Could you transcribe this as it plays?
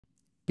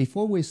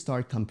Before we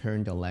start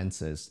comparing the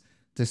lenses,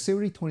 the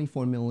Sirui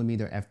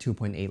 24mm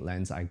f2.8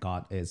 lens I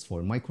got is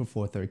for micro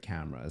four thirds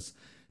cameras,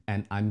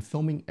 and I'm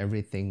filming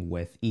everything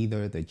with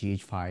either the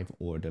GH5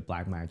 or the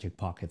Blackmagic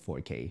Pocket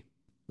 4K.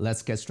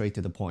 Let's get straight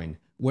to the point.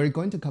 We're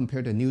going to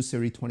compare the new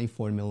Sirui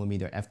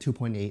 24mm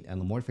f2.8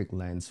 anamorphic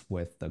lens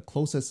with the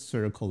closest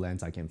spherical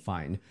lens I can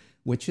find,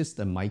 which is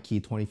the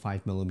Meike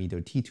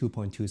 25mm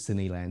t2.2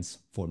 cine lens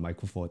for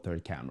micro four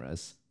thirds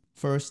cameras.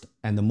 First,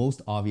 and the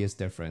most obvious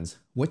difference,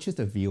 which is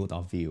the field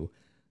of view.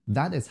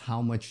 That is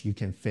how much you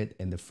can fit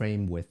in the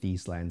frame with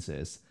these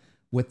lenses.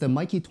 With the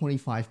Meike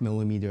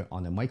 25mm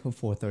on a micro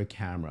four thirds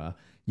camera,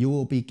 you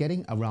will be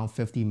getting around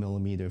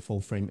 50mm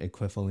full frame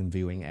equivalent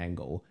viewing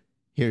angle.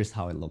 Here's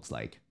how it looks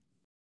like.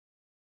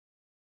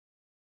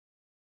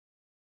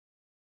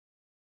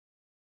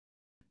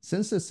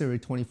 Since the Sirui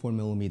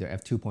 24mm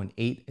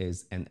f2.8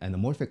 is an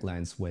anamorphic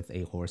lens with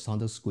a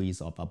horizontal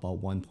squeeze of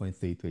about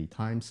 1.33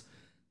 times,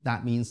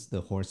 that means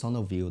the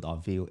horizontal field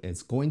of view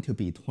is going to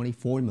be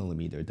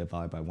 24mm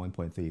divided by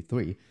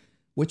 1.33,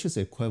 which is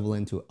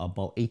equivalent to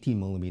about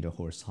 18mm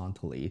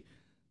horizontally.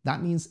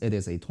 That means it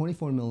is a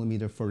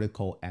 24mm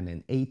vertical and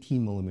an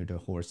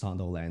 18mm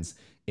horizontal lens,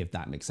 if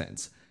that makes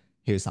sense.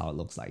 Here's how it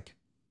looks like.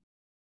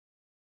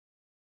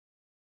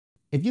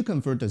 If you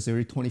convert the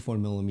Sirui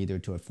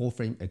 24mm to a full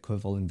frame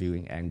equivalent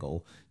viewing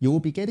angle, you will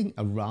be getting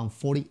around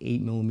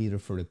 48mm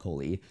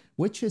vertically,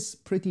 which is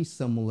pretty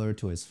similar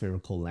to a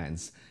spherical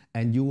lens,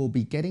 and you will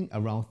be getting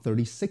around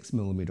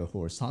 36mm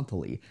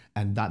horizontally,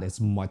 and that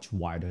is much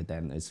wider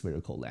than a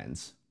spherical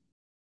lens.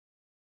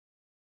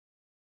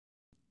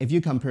 If you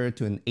compare it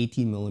to an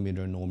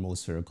 18mm normal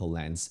spherical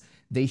lens,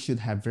 they should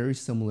have very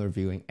similar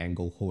viewing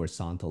angle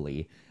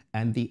horizontally,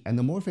 and the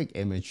anamorphic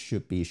image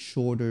should be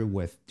shorter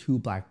with two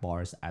black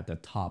bars at the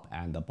top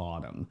and the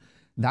bottom.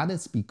 That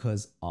is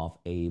because of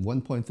a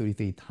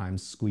 1.33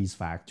 times squeeze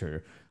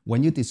factor.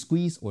 When you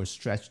de-squeeze or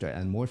stretch the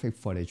anamorphic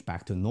footage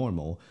back to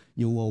normal,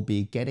 you will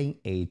be getting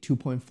a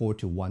 2.4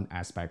 to 1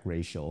 aspect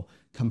ratio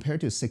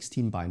compared to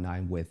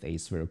 16:9 with a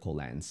spherical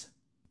lens.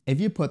 If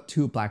you put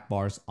two black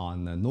bars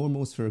on the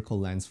normal spherical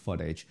lens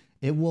footage,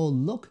 it will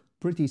look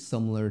pretty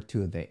similar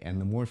to the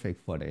anamorphic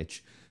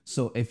footage.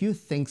 So if you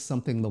think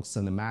something looks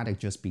cinematic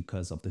just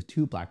because of the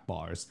two black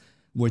bars,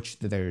 which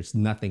there's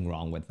nothing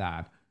wrong with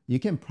that, you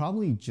can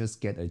probably just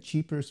get a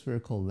cheaper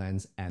spherical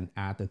lens and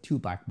add the two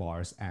black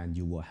bars and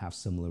you will have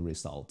similar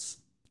results.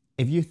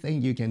 If you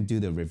think you can do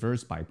the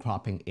reverse by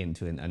cropping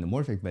into an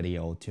anamorphic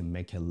video to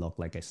make it look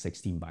like a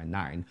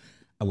 16:9,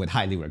 I would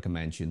highly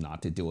recommend you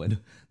not to do it.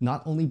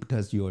 Not only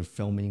because you are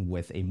filming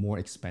with a more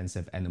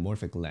expensive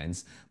anamorphic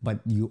lens,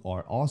 but you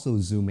are also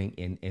zooming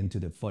in into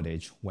the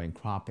footage when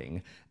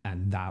cropping,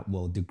 and that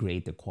will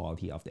degrade the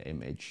quality of the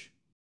image.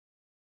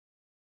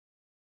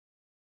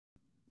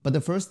 But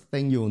the first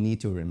thing you will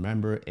need to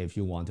remember if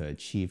you want to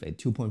achieve a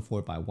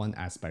 2.4:1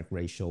 aspect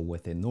ratio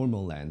with a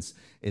normal lens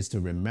is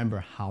to remember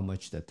how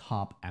much the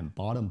top and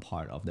bottom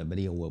part of the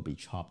video will be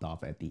chopped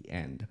off at the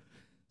end.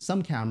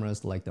 Some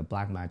cameras like the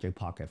Blackmagic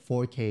Pocket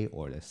 4K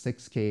or the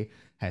 6K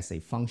has a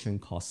function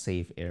called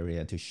save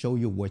area to show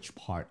you which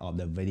part of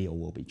the video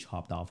will be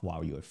chopped off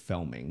while you're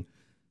filming.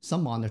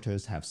 Some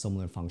monitors have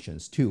similar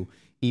functions too,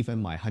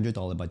 even my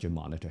 $100 budget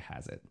monitor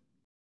has it.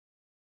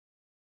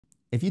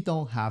 If you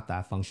don't have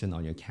that function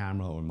on your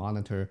camera or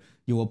monitor,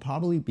 you will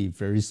probably be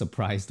very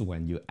surprised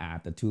when you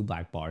add the two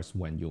black bars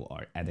when you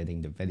are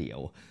editing the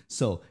video.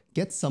 So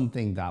get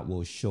something that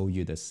will show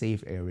you the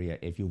save area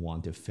if you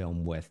want to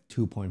film with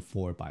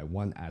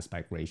 2.4:1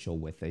 aspect ratio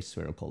with a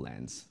spherical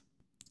lens.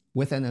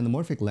 With an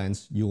anamorphic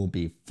lens, you will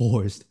be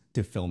forced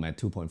to film at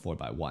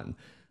 2.4:1.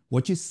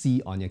 What you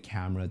see on your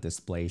camera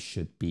display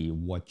should be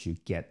what you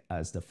get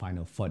as the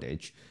final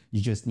footage.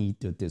 You just need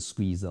to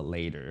de-squeeze it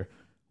later.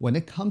 When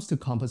it comes to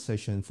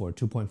composition for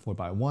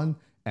 2.4:1,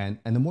 an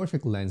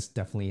anamorphic lens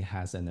definitely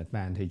has an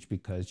advantage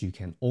because you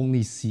can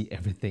only see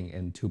everything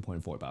in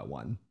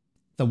 2.4:1.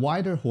 The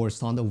wider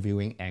horizontal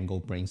viewing angle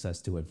brings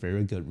us to a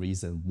very good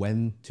reason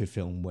when to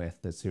film with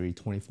the Sirui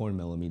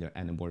 24mm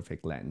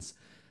anamorphic lens.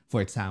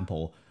 For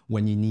example,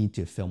 when you need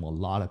to film a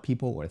lot of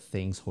people or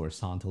things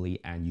horizontally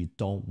and you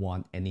don't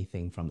want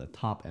anything from the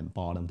top and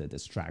bottom to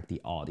distract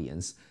the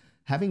audience,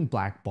 having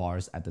black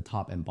bars at the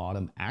top and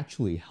bottom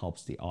actually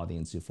helps the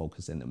audience to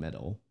focus in the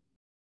middle.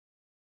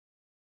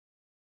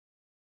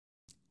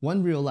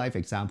 One real-life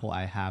example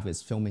I have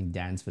is filming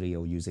dance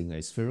video using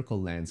a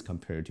spherical lens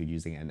compared to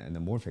using an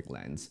anamorphic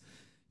lens.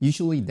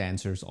 Usually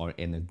dancers are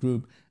in a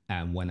group,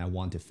 and when I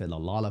want to fit a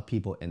lot of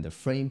people in the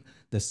frame,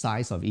 the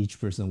size of each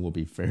person will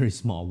be very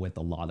small with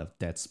a lot of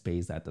dead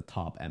space at the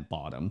top and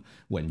bottom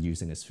when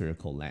using a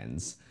spherical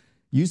lens.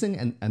 Using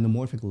an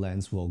anamorphic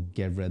lens will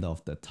get rid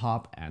of the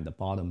top and the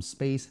bottom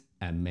space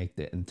and make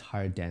the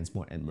entire dance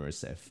more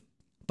immersive.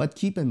 But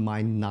keep in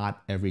mind,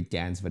 not every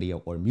dance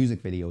video or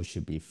music video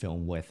should be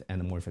filmed with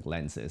anamorphic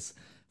lenses.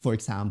 For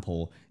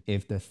example,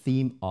 if the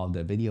theme of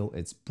the video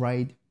is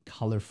bright,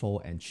 colorful,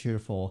 and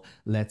cheerful,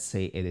 let's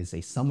say it is a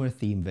summer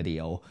theme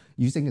video,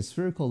 using a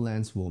spherical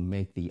lens will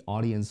make the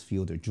audience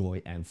feel the joy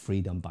and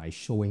freedom by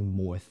showing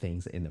more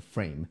things in the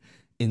frame.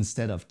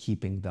 instead of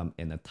keeping them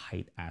in a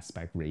tight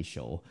aspect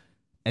ratio.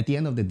 At the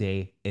end of the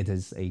day, it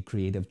is a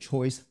creative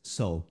choice,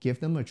 so give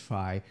them a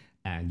try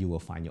and you will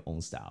find your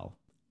own style.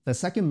 The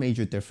second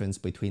major difference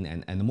between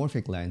an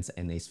anamorphic lens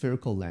and a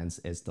spherical lens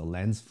is the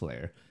lens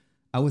flare.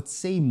 I would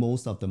say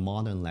most of the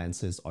modern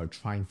lenses are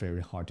trying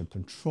very hard to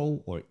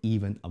control or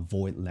even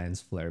avoid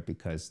lens flare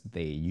because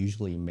they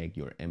usually make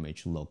your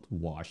image look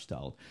washed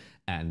out,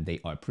 and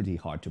they are pretty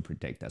hard to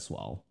predict as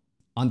well.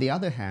 On the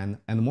other hand,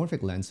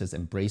 anamorphic lenses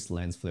embrace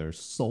lens flare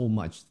so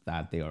much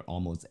that they are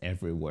almost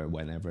everywhere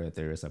whenever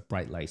there is a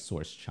bright light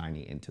source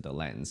shining into the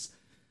lens.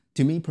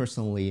 To me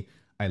personally,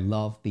 I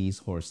love these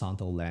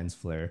horizontal lens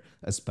flare,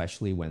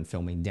 especially when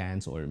filming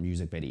dance or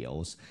music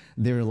videos.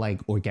 They're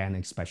like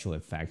organic special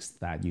effects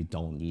that you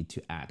don't need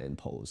to add in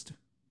post.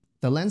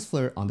 The lens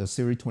flare on the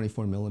Sirui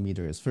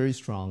 24mm is very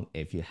strong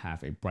if you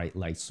have a bright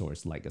light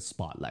source like a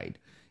spotlight.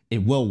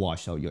 It will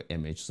wash out your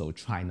image, so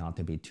try not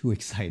to be too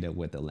excited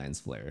with the lens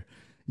flare.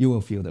 You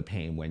will feel the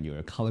pain when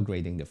you're color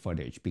grading the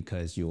footage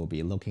because you will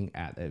be looking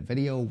at a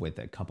video with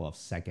a couple of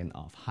seconds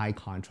of high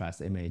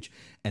contrast image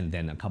and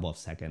then a couple of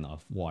seconds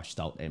of washed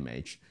out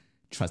image.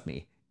 Trust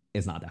me,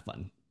 it's not that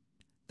fun.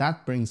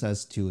 That brings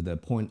us to the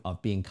point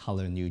of being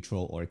color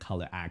neutral or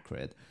color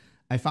accurate.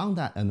 I found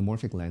that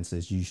anamorphic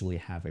lenses usually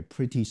have a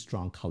pretty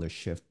strong color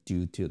shift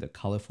due to the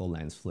colorful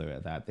lens flare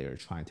that they're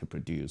trying to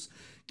produce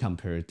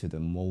compared to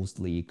the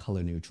mostly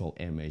color neutral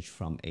image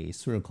from a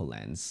spherical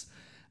lens.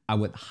 I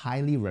would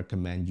highly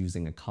recommend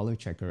using a color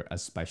checker,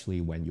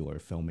 especially when you are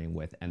filming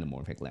with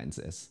anamorphic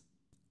lenses.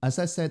 As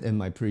I said in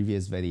my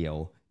previous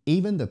video,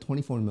 even the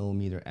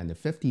 24mm and the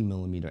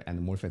 50mm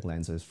anamorphic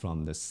lenses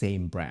from the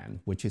same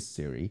brand, which is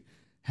Sirui,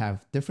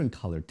 have different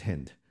color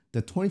tint.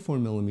 The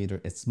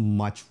 24mm is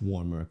much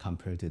warmer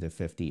compared to the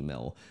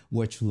 50mm,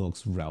 which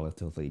looks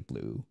relatively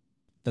blue.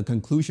 The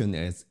conclusion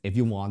is, if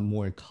you want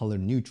more color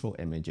neutral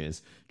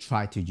images,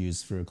 try to use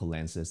spherical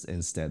lenses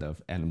instead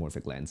of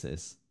anamorphic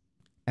lenses.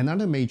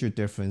 Another major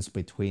difference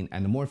between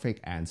anamorphic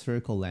and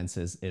spherical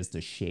lenses is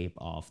the shape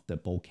of the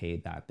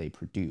bokeh that they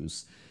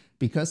produce.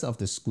 Because of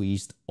the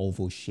squeezed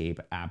oval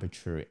shape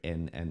aperture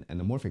in an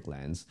anamorphic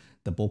lens,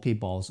 the bokeh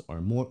balls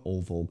are more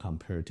oval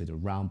compared to the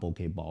round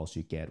bokeh balls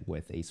you get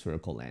with a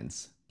spherical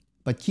lens.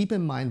 But keep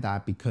in mind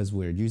that because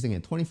we're using a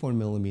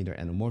 24mm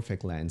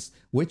anamorphic lens,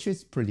 which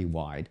is pretty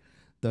wide,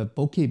 the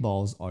bokeh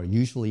balls are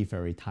usually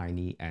very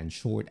tiny and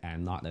short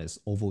and not as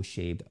oval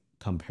shaped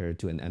compared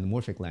to an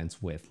anamorphic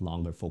lens with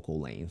longer focal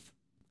length.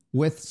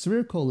 With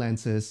spherical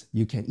lenses,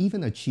 you can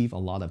even achieve a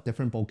lot of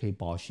different bokeh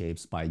ball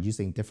shapes by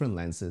using different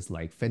lenses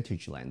like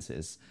vintage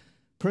lenses.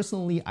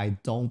 Personally, I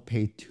don't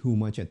pay too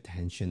much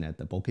attention at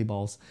the bokeh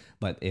balls,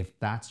 but if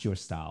that's your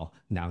style,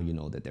 now you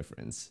know the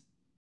difference.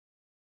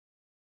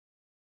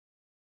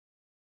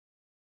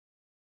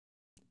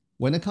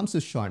 When it comes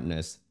to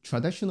sharpness,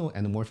 traditional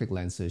anamorphic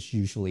lenses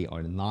usually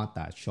are not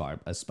that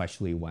sharp,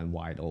 especially when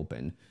wide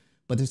open.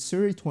 But the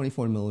Sirui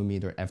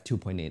 24mm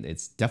f2.8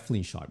 is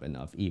definitely sharp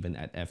enough even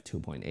at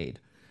f2.8.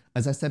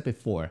 As I said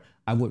before,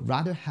 I would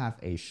rather have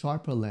a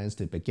sharper lens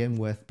to begin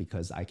with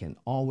because I can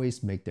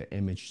always make the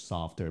image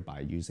softer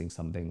by using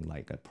something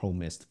like a Pro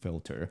Mist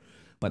filter,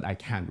 but I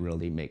can't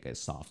really make a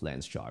soft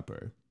lens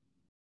sharper.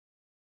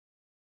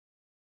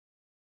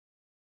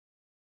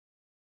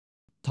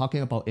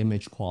 Talking about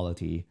image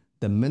quality,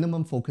 the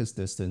minimum focus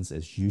distance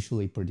is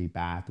usually pretty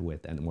bad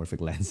with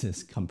anamorphic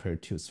lenses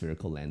compared to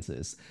spherical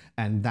lenses,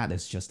 and that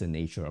is just the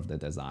nature of the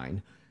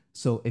design.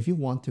 So if you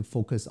want to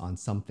focus on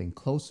something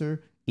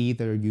closer,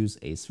 either use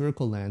a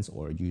spherical lens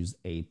or use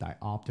a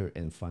diopter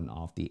in front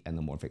of the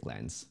anamorphic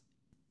lens.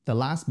 The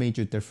last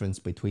major difference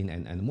between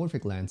an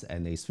anamorphic lens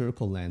and a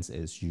spherical lens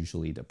is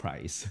usually the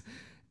price.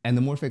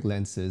 Anamorphic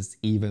lenses,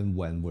 even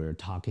when we're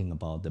talking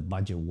about the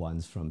budget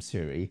ones from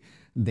Sirui,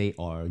 they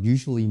are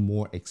usually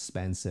more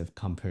expensive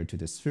compared to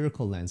the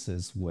spherical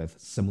lenses with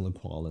similar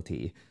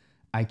quality.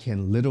 I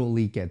can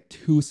literally get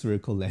two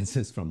spherical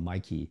lenses from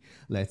Meike,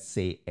 let's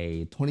say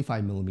a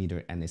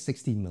 25mm and a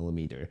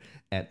 60mm,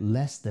 at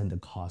less than the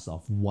cost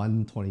of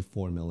one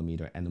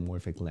 24mm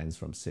anamorphic lens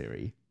from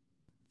Sirui.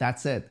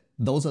 That's it.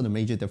 Those are the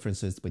major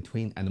differences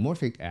between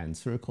anamorphic and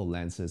spherical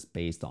lenses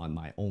based on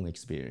my own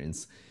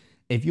experience.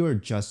 If you're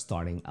just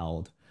starting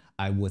out,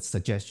 I would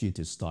suggest you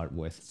to start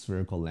with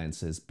spherical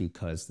lenses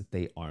because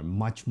they are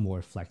much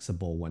more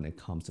flexible when it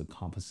comes to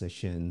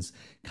compositions,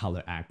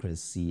 color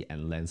accuracy,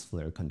 and lens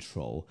flare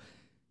control.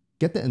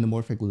 Get the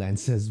anamorphic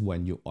lenses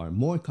when you are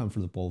more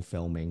comfortable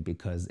filming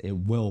because it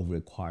will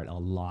require a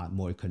lot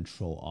more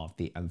control of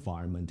the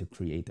environment to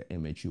create the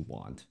image you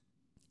want.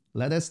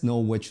 Let us know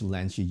which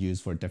lens you use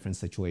for different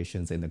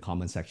situations in the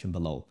comment section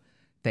below.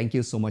 Thank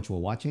you so much for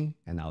watching,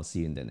 and I'll see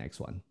you in the next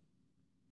one.